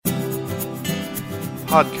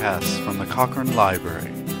Podcasts from the Cochrane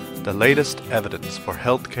Library, the latest evidence for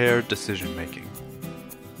healthcare decision-making.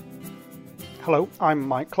 Hello, I'm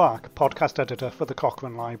Mike Clark, podcast editor for the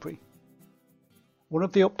Cochrane Library. One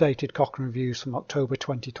of the updated Cochrane Reviews from October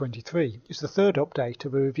 2023 is the third update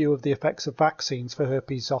of a review of the effects of vaccines for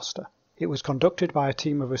herpes zoster. It was conducted by a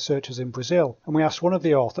team of researchers in Brazil, and we asked one of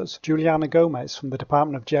the authors, Juliana Gomes from the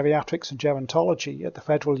Department of Geriatrics and Gerontology at the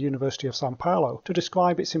Federal University of São Paulo, to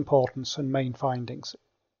describe its importance and main findings.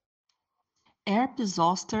 Herpes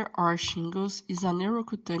zoster or shingles is a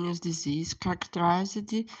neurocutaneous disease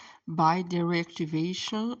characterized by the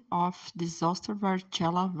reactivation of the zoster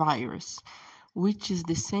varicella virus, which is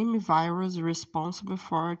the same virus responsible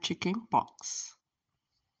for chickenpox.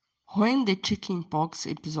 When the chickenpox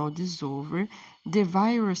episode is over, the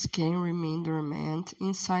virus can remain dormant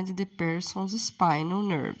inside the person's spinal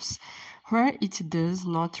nerves, where it does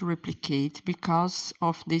not replicate because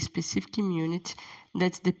of the specific immunity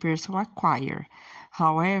that the person acquires.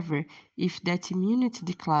 However, if that immunity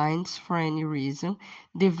declines for any reason,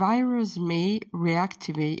 the virus may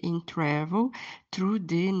reactivate and travel through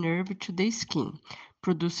the nerve to the skin,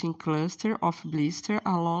 producing clusters of blisters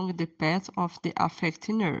along the path of the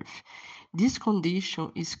affected nerve. This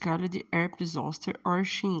condition is called herpes zoster or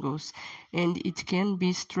shingles, and it can be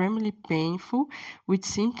extremely painful with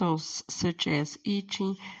symptoms such as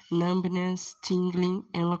itching, numbness, tingling,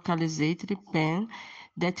 and localized pain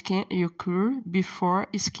that can occur before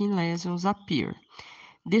skin lesions appear.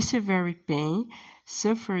 The severe pain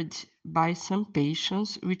suffered by some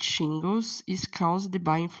patients with shingles is caused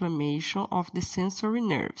by inflammation of the sensory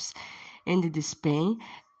nerves, and this pain,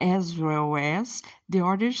 as well as the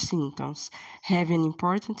other symptoms, have an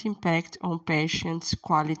important impact on patients'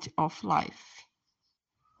 quality of life.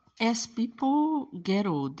 As people get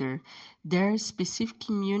older, their specific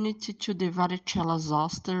immunity to the varicella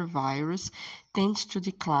zoster virus tends to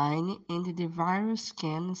decline and the virus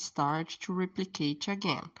can start to replicate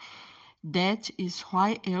again. That is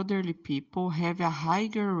why elderly people have a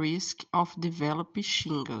higher risk of developing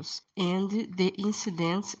shingles, and the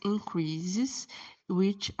incidence increases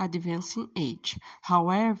with advancing age.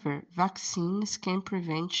 However, vaccines can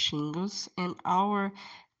prevent shingles, and our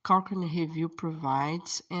Cochrane Review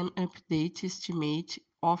provides an updated estimate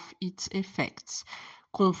of its effects,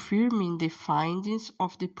 confirming the findings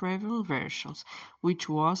of the previous versions, which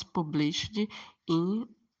was published in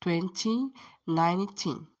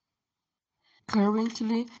 2019.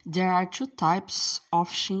 Currently, there are two types of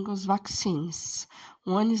shingles vaccines.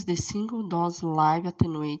 One is the single-dose live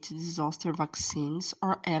attenuated zoster vaccines,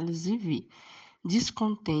 or LZV. This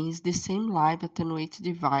contains the same live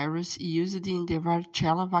attenuated virus used in the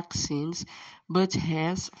varicella vaccines, but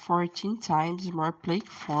has 14 times more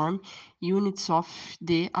plaque-form units of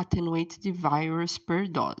the attenuated virus per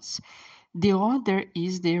dose. The other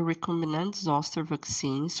is the recombinant zoster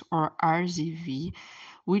vaccines, or RZV,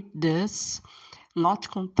 which does not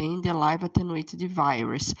contain the live attenuated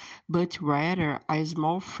virus, but rather a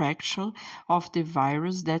small fraction of the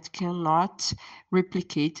virus that cannot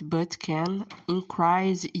replicate but can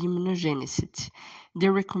increase immunogenicity.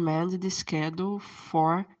 The recommended schedule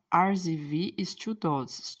for RZV is 2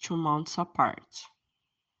 doses, 2 months apart.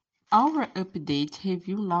 Our update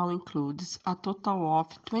review now includes a total of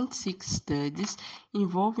 26 studies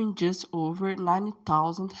involving just over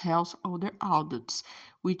 90,000 healthy adults,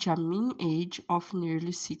 with a mean age of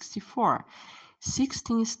nearly 64.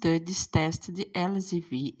 16 studies tested the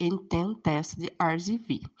LZV and 10 tested the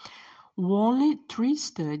RZV. Only 3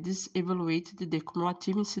 studies evaluated the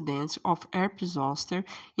cumulative incidence of herpes zoster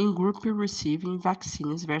in groups receiving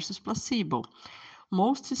vaccines versus placebo.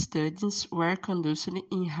 Most studies were conducted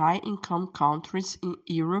in high-income countries in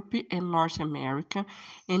Europe and North America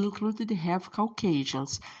and included half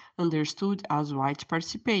Caucasians, understood as white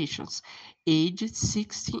participations, aged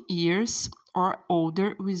 60 years or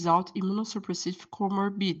older without immunosuppressive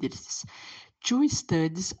comorbidities. 2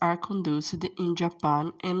 studies are conducted in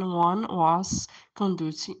Japan and 1 was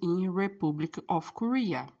conducted in Republic of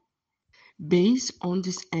Korea. Based on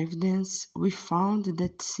this evidence, we found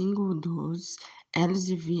that single-dose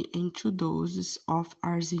LZV and 2 doses of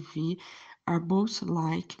RZV are both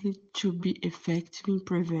likely to be effective in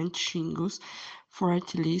preventing shingles for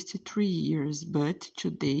at least 3 years, but to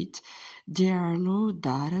date, there are no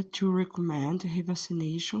data to recommend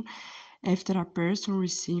revaccination after a person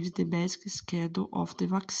receives the basic schedule of the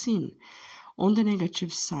vaccine. On the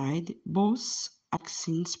negative side, both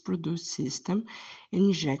vaccines produce system and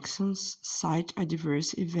injections site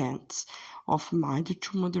adverse events of mild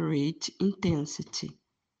to moderate intensity.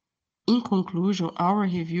 In conclusion, our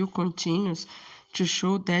review continues to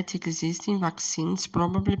show that existing vaccines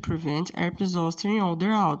probably prevent herpes zoster in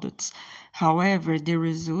older adults. However, the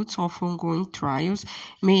results of ongoing trials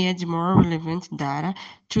may add more relevant data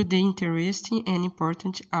to the interesting and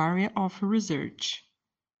important area of research.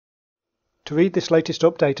 To read this latest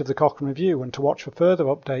update of the Cochrane Review and to watch for further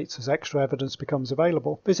updates as extra evidence becomes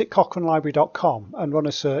available, visit cochranelibrary.com and run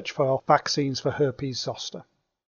a search for vaccines for herpes zoster.